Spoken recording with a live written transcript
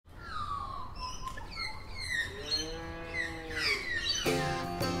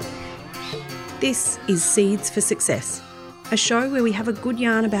This is Seeds for Success, a show where we have a good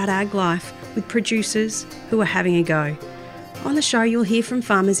yarn about ag life with producers who are having a go. On the show, you'll hear from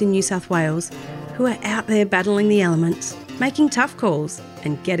farmers in New South Wales who are out there battling the elements, making tough calls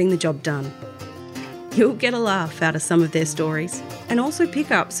and getting the job done. You'll get a laugh out of some of their stories and also pick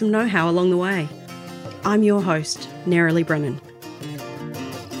up some know-how along the way. I'm your host, Nerily Brennan.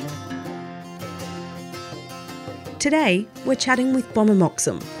 Today, we're chatting with Bomber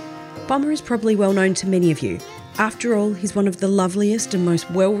Moxham. Bomber is probably well known to many of you. After all, he's one of the loveliest and most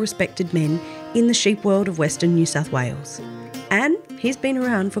well-respected men in the sheep world of Western New South Wales. And he's been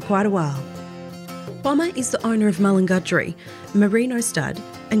around for quite a while. Bomber is the owner of Mulungudgery, a merino stud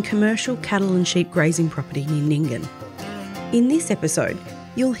and commercial cattle and sheep grazing property near Nyngan. In this episode,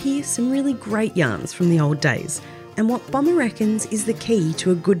 you'll hear some really great yarns from the old days and what Bomber reckons is the key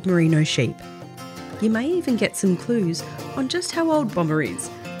to a good merino sheep. You may even get some clues on just how old Bomber is,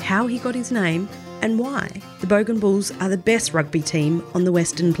 how he got his name, and why the Bogan Bulls are the best rugby team on the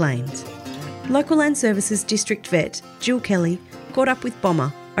Western Plains. Local Land Services District Vet Jill Kelly caught up with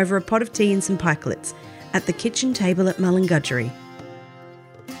Bomber over a pot of tea and some pikelets at the kitchen table at Mulungudgery.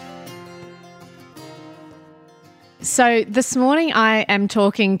 So this morning I am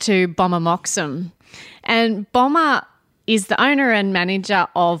talking to Bomber Moxham, and Bomber is the owner and manager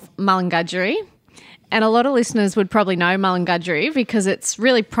of Mulungudgery. And a lot of listeners would probably know Mulungudgery because it's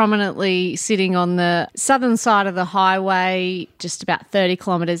really prominently sitting on the southern side of the highway, just about 30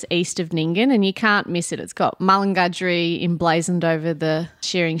 kilometres east of Nyngan, and you can't miss it. It's got Mulungudgery emblazoned over the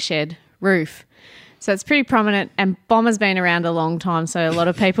shearing shed roof. So it's pretty prominent, and Bomber's been around a long time, so a lot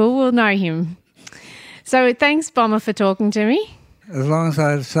of people will know him. So thanks, Bomber, for talking to me. As long as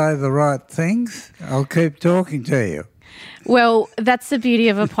I say the right things, I'll keep talking to you. Well, that's the beauty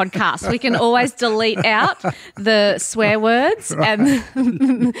of a podcast. We can always delete out the swear words and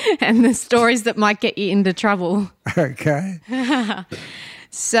the stories that might get you into trouble. Okay.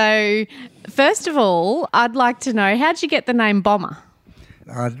 So, first of all, I'd like to know, how'd you get the name Bomber?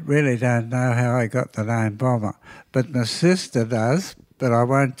 I really don't know how I got the name Bomber, but my sister does, but I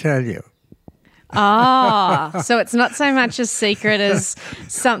won't tell you. Ah, so it's not so much a secret as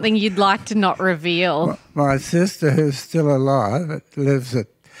something you'd like to not reveal. My sister, who's still alive, lives at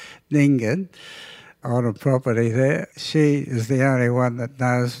Nyngan on a property there. She is the only one that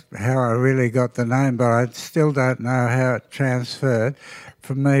knows how I really got the name, but I still don't know how it transferred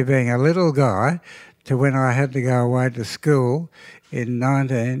from me being a little guy to when I had to go away to school in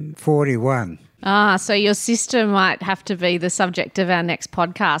 1941. Ah, so your sister might have to be the subject of our next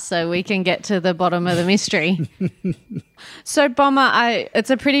podcast so we can get to the bottom of the mystery. So, Bomber, it's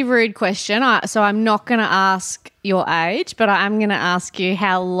a pretty rude question, so I'm not going to ask your age, but I am going to ask you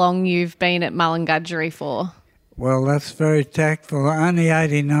how long you've been at Mulungudgery for. Well, that's very tactful. Only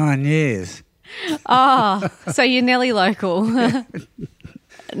 89 years. Oh, so you're nearly local.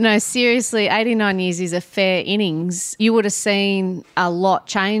 No, seriously, 89 years is a fair innings. You would have seen a lot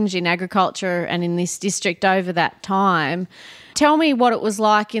change in agriculture and in this district over that time. Tell me what it was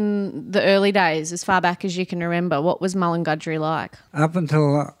like in the early days, as far back as you can remember. What was Mulungudgery like? Up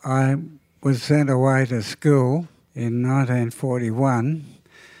until I was sent away to school in 1941,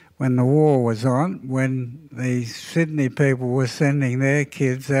 when the war was on, when the Sydney people were sending their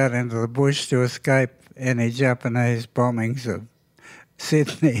kids out into the bush to escape any Japanese bombings of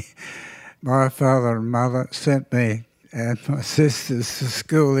Sydney, my father and mother sent me and my sisters to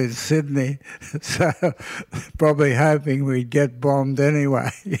school in Sydney, so probably hoping we'd get bombed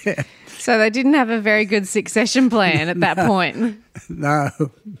anyway. Yeah. So they didn't have a very good succession plan at that point. No.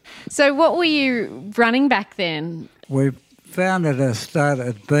 So what were you running back then? We founded a stud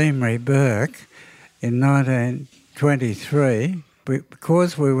at Beamery, Burke in 1923.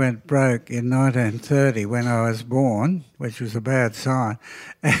 Because we went broke in 1930 when I was born, which was a bad sign,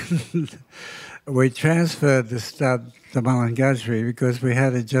 and we transferred the stud to Mulungudgery because we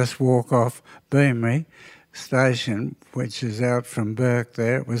had to just walk off Beamery Station, which is out from Burke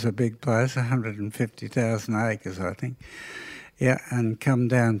there. It was a big place, 150,000 acres, I think. Yeah, and come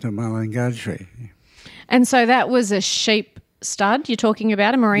down to Mulungudgery. And so that was a sheep stud you're talking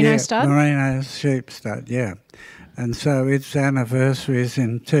about, a merino stud? Merino sheep stud, yeah. And so its anniversary is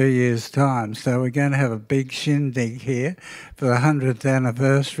in 2 years' time. So we're going to have a big shindig here for the 100th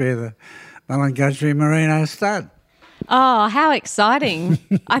anniversary of the Mulungudgery Merino Stud. Oh, how exciting.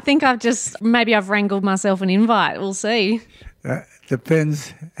 I think I've wrangled myself an invite. We'll see.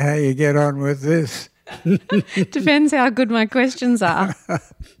 Depends how you get on with this. Depends how good my questions are.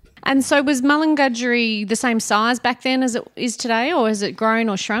 And so was Mulungudgery the same size back then as it is today, or has it grown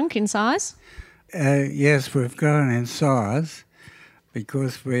or shrunk in size? Yes, we've grown in size.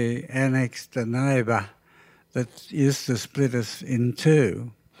 because we annexed a neighbour that used to split us in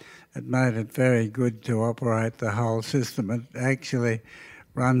two. It made it very good to operate the whole system. It actually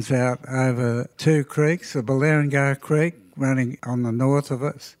runs out over two creeks, the Baleringo Creek running on the north of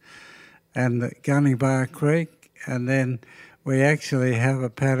us and the Gunnybar Creek, and then we actually have a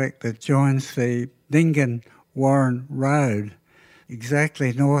paddock that joins the Dingan-Warren Road,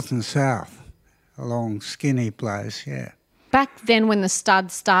 exactly north and south, along Skinny Place, yeah. Back then when the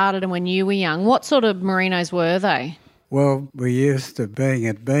stud started and when you were young, what sort of merinos were they? Well, we used to, being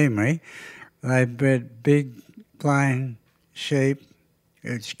at Beamery, they bred big, plain sheep,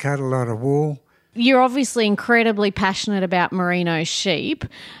 which cut a lot of wool. You're obviously incredibly passionate about merino sheep.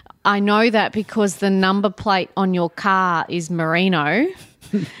 I know that because the number plate on your car is merino.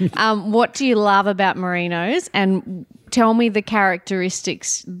 What do you love about merinos? And tell me the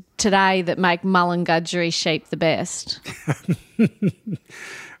characteristics today that make Mulungadjeri sheep the best.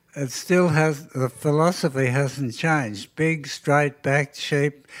 It still has, the philosophy hasn't changed. Big, straight-backed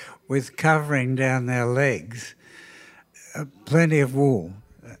sheep with covering down their legs. Plenty of wool.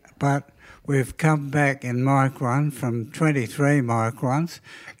 But we've come back in micron from 23 microns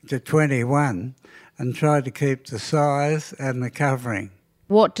to 21 and tried to keep the size and the covering.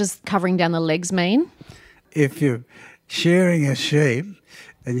 What does covering down the legs mean? If you're shearing a sheep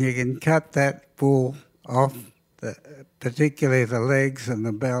and you can cut that wool off, particularly the legs and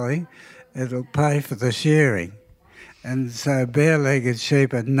the belly, it'll pay for the shearing. And so bare-legged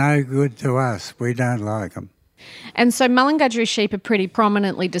sheep are no good to us. We don't like them. And so Mulungadjeri sheep are pretty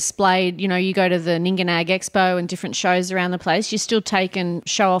prominently displayed. You know, you go to the Ninganag Expo and different shows around the place. You still take and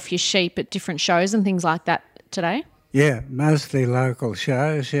show off your sheep at different shows and things like that today? Yeah, mostly local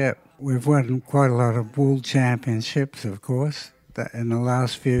shows, yeah. We've won quite a lot of wool championships, of course, in the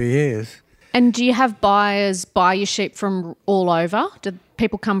last few years. And do you have buyers buy your sheep from all over? Do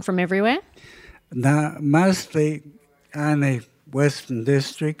people come from everywhere? No, mostly only Western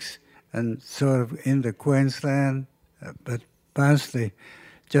districts and sort of into Queensland, but mostly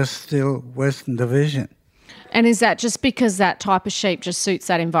just still Western Division. And is that just because that type of sheep just suits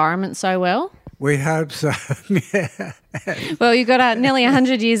that environment so well? We hope so, yeah. Well, you've got nearly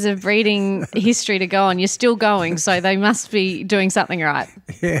 100 years of breeding history to go on. You're still going, so they must be doing something right.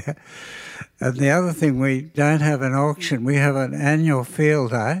 Yeah. And the other thing, we don't have an auction. We have an annual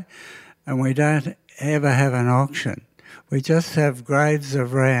field day, and we don't ever have an auction. We just have grades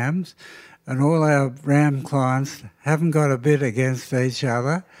of rams, and all our ram clients haven't got a bid against each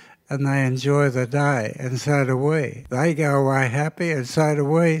other, and they enjoy the day, and so do we. They go away happy, and so do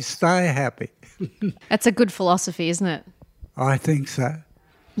we stay happy. That's a good philosophy, isn't it? I think so.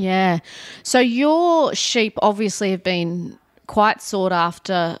 Yeah. So your sheep obviously have been quite sought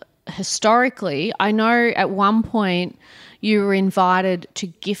after historically. I know at one point you were invited to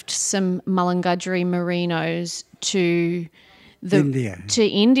gift some Mulungadjeri merinos to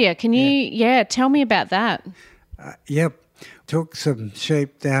India. Can you, tell me about that? Yep. Took some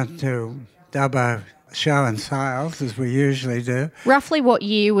sheep down to Dubbo Show and Sales, as we usually do. Roughly what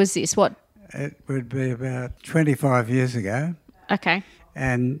year was this? It would be about 25 years ago. Okay.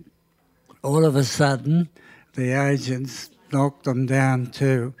 And all of a sudden, the agents knocked them down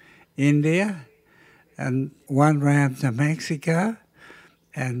to India, and one ram to Mexico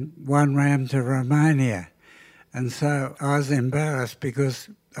and one ram to Romania. And so I was embarrassed because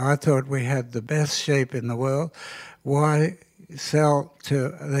I thought we had the best sheep in the world. Why sell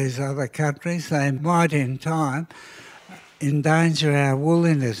to these other countries? They might in time endanger our wool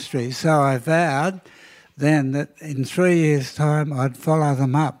industry. So I vowed then that in 3 years' time I'd follow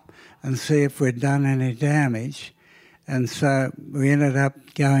them up and see if we'd done any damage. And so we ended up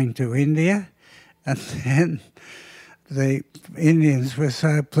going to India, and then the Indians were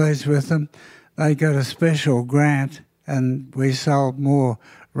so pleased with them, they got a special grant, and we sold more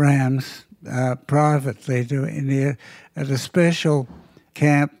rams privately to India at a special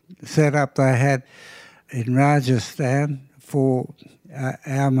camp set up they had in Rajasthan for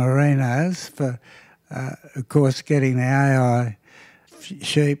our merinos, for, of course, getting the AI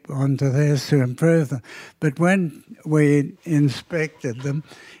sheep onto theirs to improve them. But when we inspected them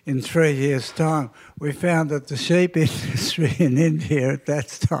in 3 years' time, we found that the sheep industry in India at that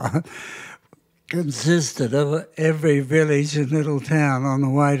time consisted of every village and little town on the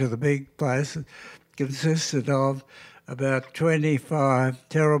way to the big places, consisted of about 25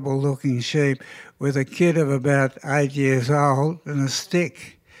 terrible-looking sheep with a kid of about 8 years old and a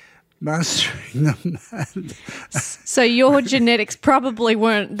stick mustering them. So your genetics probably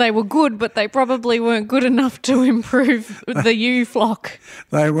weren't, they were good, but they probably weren't good enough to improve the ewe flock.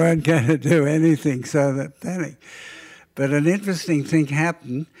 They weren't going to do anything, so that panic. But an interesting thing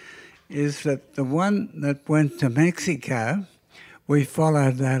happened is that the one that went to Mexico, we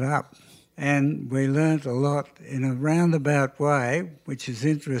followed that up. And we learnt a lot in a roundabout way, which is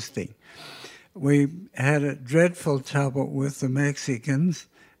interesting. We had a dreadful trouble with the Mexicans,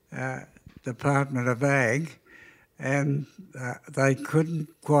 Department of Ag, and they couldn't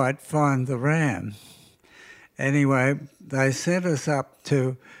quite find the ram. Anyway, they sent us up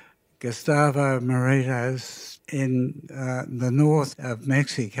to Gustavo Morito's in the north of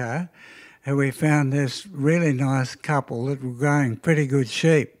Mexico, and we found this really nice couple that were growing pretty good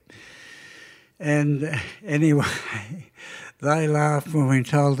sheep. And anyway, they laughed when we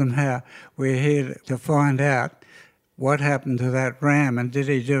told them how we're here to find out what happened to that ram and did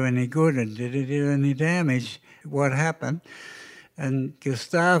he do any good and did he do any damage, what happened. And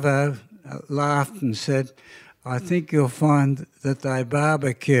Gustavo laughed and said, I think you'll find that they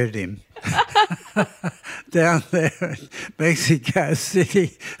barbecued him down there in Mexico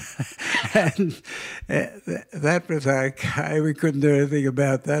City. And that was okay. We couldn't do anything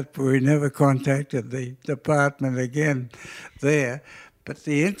about that, but we never contacted the department again there. But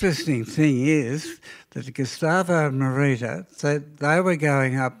the interesting thing is that Gustavo Morito said they were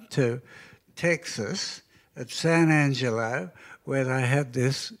going up to Texas at San Angelo, where they had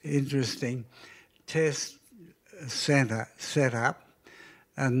this interesting test centre set up,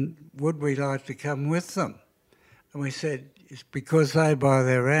 and would we like to come with them? And we said, it's because they buy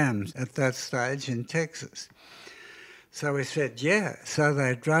their rams at that stage in Texas. So we said, yeah. So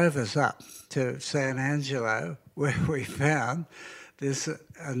they drove us up to San Angelo, where we found this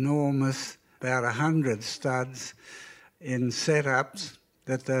enormous, about 100 studs in setups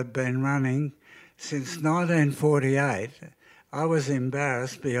that they'd been running since 1948. I was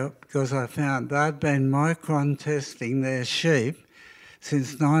embarrassed because I found they'd been micron testing their sheep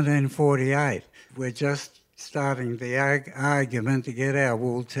since 1948. We're just starting the argument to get our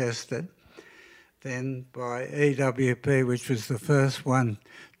wool tested, then by EWP, which was the first one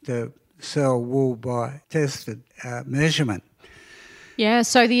to sell wool by tested measurement. Yeah,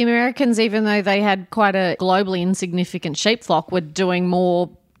 so the Americans, even though they had quite a globally insignificant sheep flock, were doing more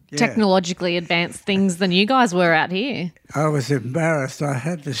technologically advanced things than you guys were out here. I was embarrassed. I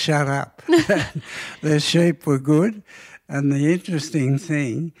had to shut up. Their sheep were good. And the interesting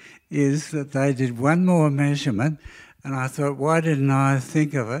thing is that they did one more measurement, and I thought, why didn't I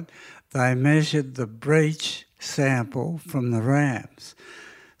think of it? They measured the breech sample from the rams.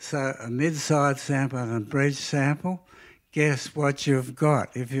 So a mid-side sample and a breech sample, guess what you've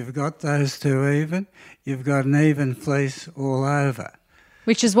got? If you've got those two even, you've got an even fleece all over.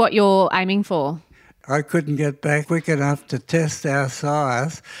 Which is what you're aiming for. I couldn't get back quick enough to test our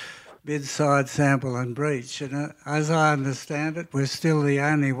size, mid-side sample and breech. And as I understand it, we're still the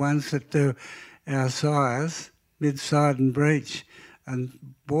only ones that do our size, mid-side and breech. And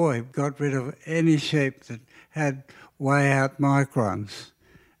boy, got rid of any sheep that had way out microns.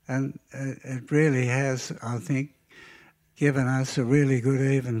 And it really has, I think, given us a really good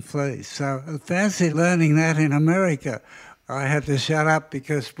even fleece. So I fancy learning that in America. I had to shut up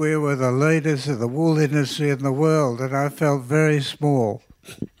because we were the leaders of the wool industry in the world, and I felt very small.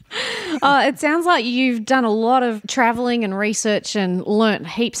 It sounds like you've done a lot of travelling and research and learnt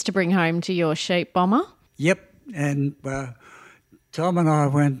heaps to bring home to your sheep, Bomber. Yep, and Tom and I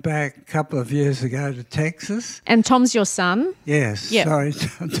went back a couple of years ago to Texas. And Tom's your son? Yes, yep. Sorry,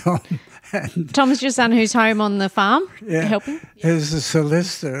 Tom. Tom's your son who's home on the farm helping? He's a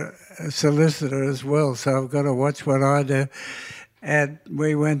solicitor as well, so I've got to watch what I do. And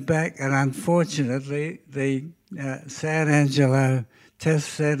we went back, and unfortunately, the San Angelo Test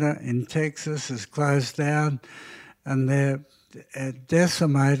Centre in Texas is closed down, and they're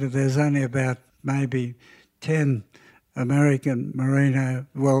decimated. There's only about maybe 10 American Merino,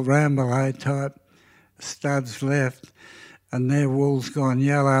 Rambouillet type studs left, and their wool's gone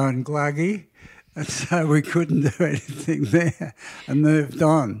yellow and gluggy, and so we couldn't do anything there and moved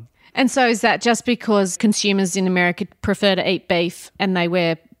on. And so is that just because consumers in America prefer to eat beef and they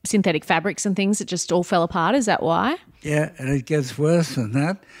wear synthetic fabrics and things, it just all fell apart? Is that why? Yeah, and it gets worse than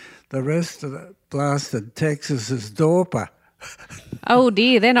that. The rest of the blasted Texas is Dorper. Oh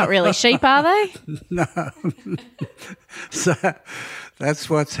dear, they're not really sheep, are they? No. So that's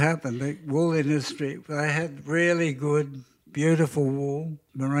what's happened. The wool industry, they had really good, beautiful wool,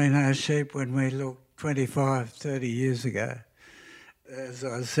 merino sheep when we looked 25, 30 years ago. As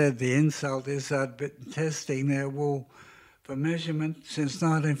I said, the insult is they'd been testing their wool for measurement since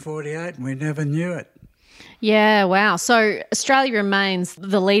 1948 and we never knew it. Yeah, wow. So Australia remains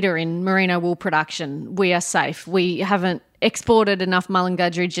the leader in merino wool production. We are safe. We haven't exported enough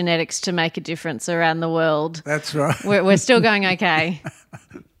Mulungadjeri genetics to make a difference around the world. That's right. We're still going okay.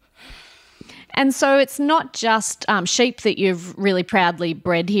 And so it's not just sheep that you've really proudly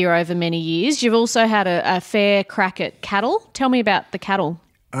bred here over many years. You've also had a fair crack at cattle. Tell me about the cattle.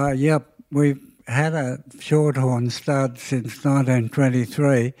 Yep, we've had a shorthorn stud since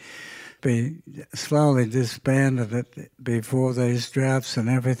 1923. We slowly disbanded it before these droughts and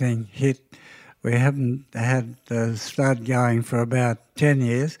everything hit. We haven't had the stud going for about 10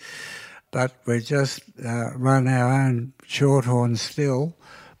 years, but we just run our own shorthorn still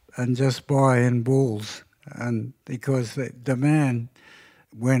and just buy in bulls. And because the demand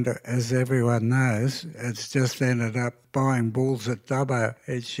went, as everyone knows, it's just ended up buying bulls at Dubbo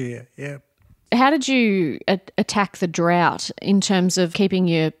each year. Yep. How did you attack the drought in terms of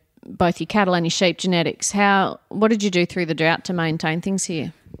keeping both your cattle and your sheep genetics? What did you do through the drought to maintain things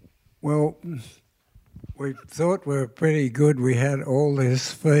here? Well, we thought we were pretty good. We had all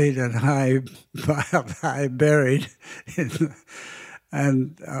this feed and hay, baled hay buried,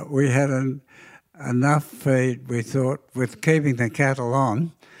 and we had enough feed, we thought, with keeping the cattle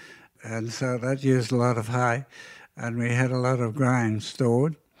on, and so that used a lot of hay, and we had a lot of grain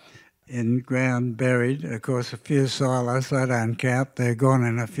stored in ground buried. Of course, a few silos, they don't count, they're gone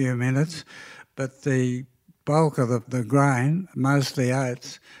in a few minutes, but the bulk of the grain, mostly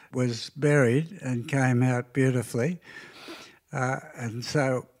oats, was buried and came out beautifully. And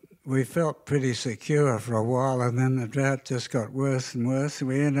so we felt pretty secure for a while, and then the drought just got worse and worse.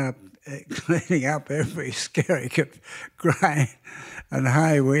 We ended up cleaning up every skerrick of grain and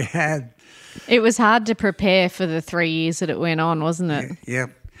hay we had. It was hard to prepare for the 3 years that it went on, wasn't it? Yep.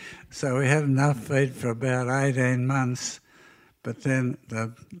 So we had enough feed for about 18 months, but then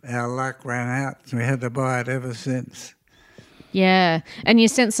our luck ran out, so we had to buy it ever since. Yeah. And you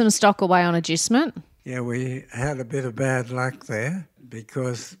sent some stock away on agistment? Yeah, we had a bit of bad luck there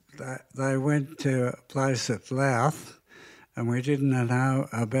because they went to a place at Louth and we didn't know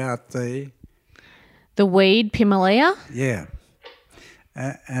about the weed, Pimalia? Yeah.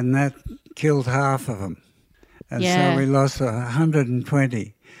 And that killed half of them. And yeah. So we lost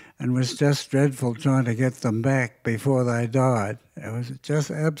 120 and it was just dreadful trying to get them back before they died. It was just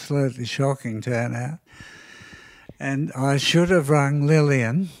absolutely shocking turnout. And I should have rung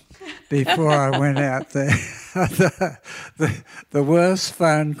Lillian before I went out there. The worst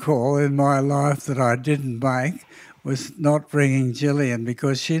phone call in my life that I didn't make was not ringing Gillian,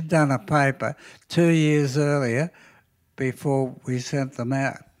 because she'd done a paper 2 years earlier before we sent them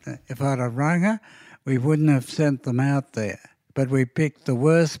out. If I'd have rung her, we wouldn't have sent them out there. But we picked the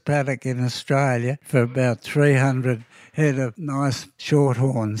worst paddock in Australia for about 300 head of nice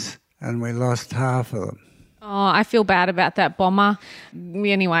shorthorns, and we lost half of them. Oh, I feel bad about that, Bomber.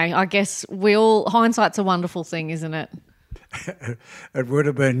 Anyway, I guess hindsight's a wonderful thing, isn't it? It would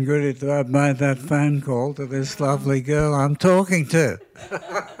have been good if I'd made that phone call to this lovely girl I'm talking to.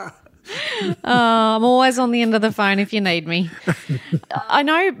 I'm always on the end of the phone if you need me. I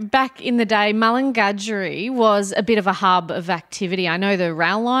know back in the day, Mulungadjeri was a bit of a hub of activity. I know the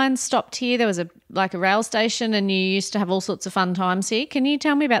rail line stopped here. There was a rail station and you used to have all sorts of fun times here. Can you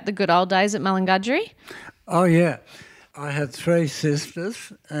tell me about the good old days at Mulungadjeri? Oh, yeah. I had 3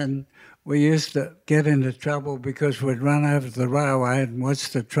 sisters and we used to get into trouble because we'd run over the railway and watch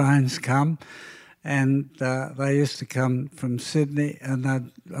the trains come. And they used to come from Sydney and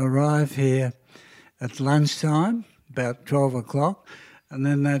they'd arrive here at lunchtime, about 12 o'clock, and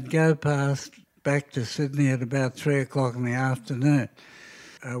then they'd go past back to Sydney at about 3 o'clock in the afternoon.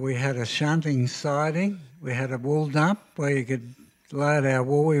 We had a shunting siding. We had a wool dump where you could load our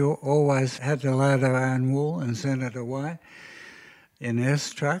wool. We always had to load our own wool and send it away in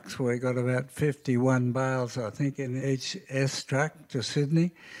S trucks. We got about 51 bales, I think, in each S truck to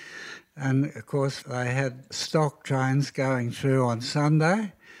Sydney. And, of course, they had stock trains going through on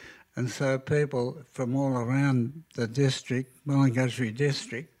Sunday, and so people from all around the district, Mulungadjeri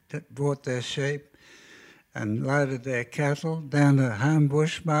district, bought their sheep and loaded their cattle down to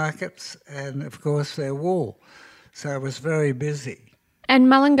Homebush markets and, of course, their wool. So it was very busy. And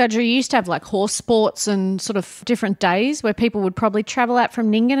Mulungadjeri used to have horse sports and sort of different days where people would probably travel out from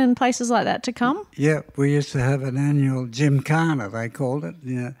Nyngan and places like that to come? Yeah, we used to have an annual gymkhana, they called it,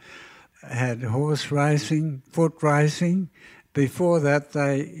 had horse racing, foot racing. Before that,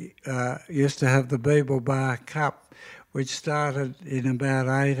 they used to have the Beeble Bar Cup, which started in about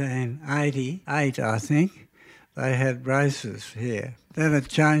 1888, I think. They had races here. Then it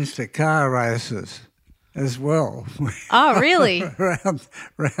changed to car races. as well. Oh, really?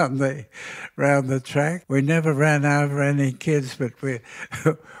 round the track. We never ran over any kids, but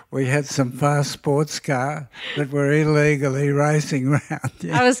we had some fast sports car that were illegally racing around.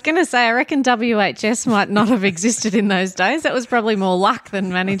 Yeah. I was going to say, I reckon WHS might not have existed in those days. That was probably more luck than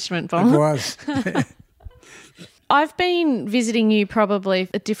management, Bomber. It was. I've been visiting you probably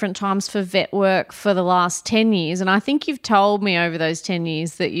at different times for vet work for the last 10 years, and I think you've told me over those 10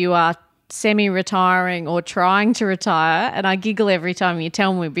 years that you are semi-retiring or trying to retire, and I giggle every time you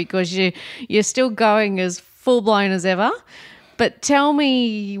tell me because you're still going as full-blown as ever. But tell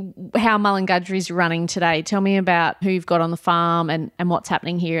me how Mulungadri's running today. Tell me about who you've got on the farm and what's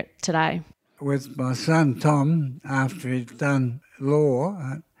happening here today. With my son Tom, after he'd done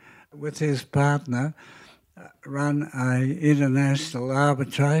law, with his partner, run a international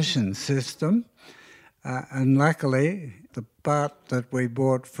arbitration system, and luckily the part that we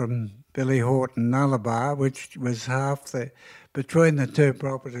bought from Billy Horton Nullarbor, which was between the two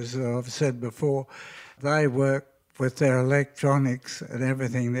properties that I've said before, they work with their electronics and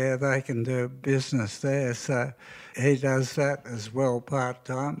everything there. They can do business there, so he does that as well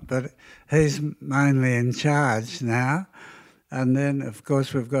part-time, but he's mainly in charge now. And then, of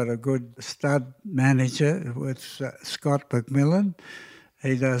course, we've got a good stud manager with Scott McMillan.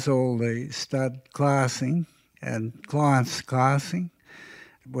 He does all the stud classing and clients classing.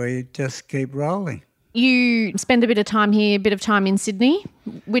 We just keep rolling. You spend a bit of time here, a bit of time in Sydney.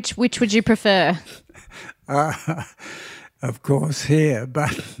 Which would you prefer? Of course, here,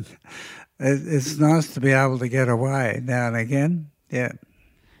 but it's nice to be able to get away now and again, yeah.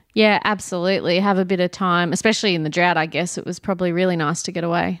 Yeah, absolutely. Have a bit of time, especially in the drought, I guess. It was probably really nice to get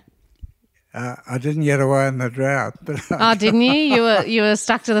away. I didn't get away in the drought. But oh, didn't you? You were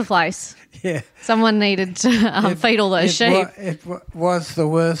stuck to the place. Yeah. Someone needed to feed all those sheep. It was the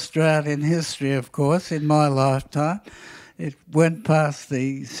worst drought in history, of course, in my lifetime. It went past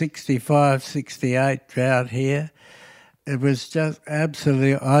the 65, 68 drought here. It was just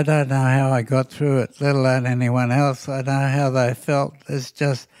absolutely, I don't know how I got through it, let alone anyone else. I know how they felt. It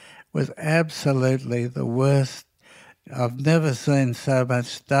just was absolutely the worst. I've never seen so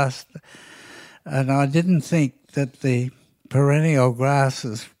much dust. And I didn't think that the perennial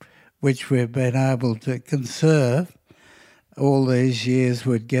grasses, which we've been able to conserve all these years,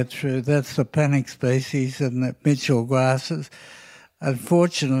 would get through. That's the panic species and the Mitchell grasses.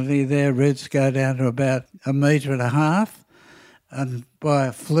 Unfortunately, their roots go down to about 1.5 metres, and by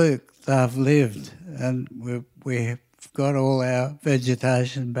a fluke, they've lived, and we've got all our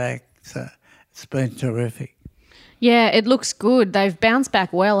vegetation back. So it's been terrific. Yeah, it looks good. They've bounced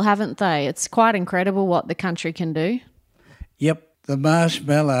back well, haven't they? It's quite incredible what the country can do. Yep, the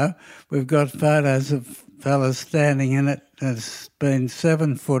marshmallow, we've got photos of fellas standing in it. It's been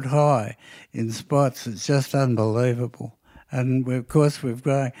 7 foot high in spots. It's just unbelievable. And of course we've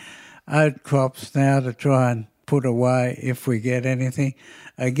growing oat crops now to try and put away, if we get anything,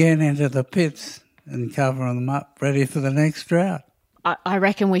 again into the pits and cover them up, ready for the next drought. I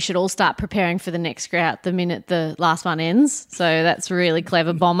reckon we should all start preparing for the next drought the minute the last one ends. So that's really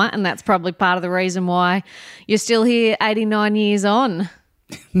clever, Bomber, and that's probably part of the reason why you're still here 89 years on.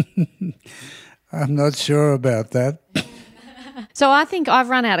 I'm not sure about that. So I think I've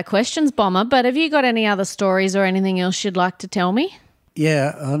run out of questions, Bomber, but have you got any other stories or anything else you'd like to tell me?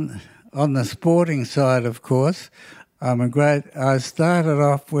 Yeah, on the sporting side, of course, I started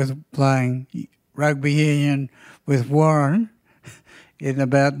off with playing rugby union with Warren in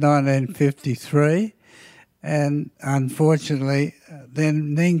about 1953, and unfortunately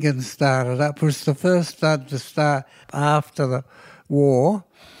then Nyngan started up. It was the first stud to start after the war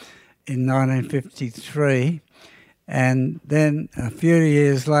in 1953, and then a few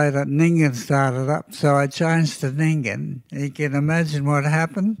years later Nyngan started up, so I changed to Nyngan. You can imagine what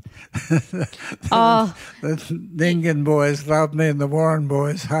happened. Oh. The Nyngan boys loved me and the Warren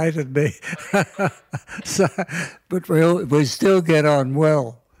boys hated me. But we still get on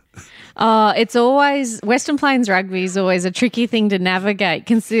well. It's always, Western Plains rugby is always a tricky thing to navigate,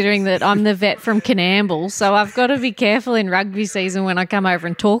 considering that I'm the vet from Canamble, so I've got to be careful in rugby season when I come over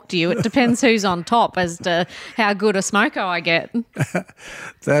and talk to you. It depends who's on top as to how good a smoko I get.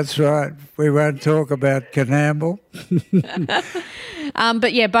 That's right. We won't talk about Canamble.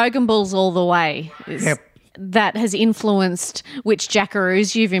 But yeah, Bougainville's all the way. Yep. That has influenced which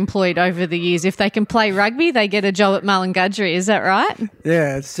jackaroos you've employed over the years. If they can play rugby, they get a job at Mulungadri. Is that right?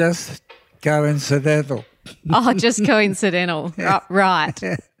 Yeah, it's just coincidental. Oh, just coincidental. Yeah. Right.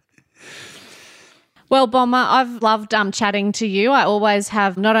 Yeah. Well, Bomber, I've loved chatting to you. I always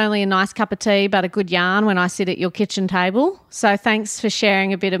have not only a nice cup of tea but a good yarn when I sit at your kitchen table. So thanks for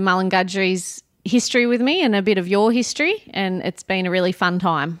sharing a bit of Mulungadri's history with me and a bit of your history, and it's been a really fun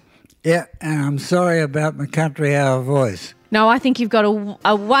time. Yeah, and I'm sorry about my country hour voice. No, I think you've got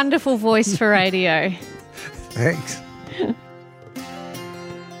a wonderful voice for radio. Thanks.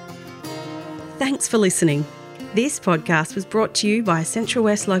 Thanks for listening. This podcast was brought to you by Central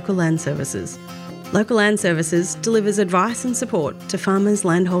West Local Land Services. Local Land Services delivers advice and support to farmers,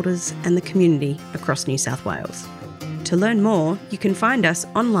 landholders and the community across New South Wales. To learn more, you can find us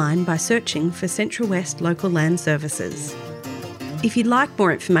online by searching for Central West Local Land Services. If you'd like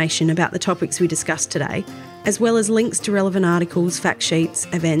more information about the topics we discussed today, as well as links to relevant articles, fact sheets,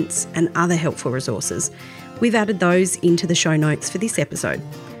 events and other helpful resources, we've added those into the show notes for this episode.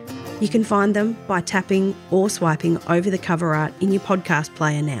 You can find them by tapping or swiping over the cover art in your podcast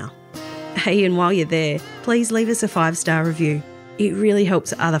player now. Hey, and while you're there, please leave us a 5-star review. It really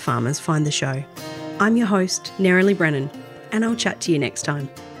helps other farmers find the show. I'm your host, Nerily Brennan, and I'll chat to you next time.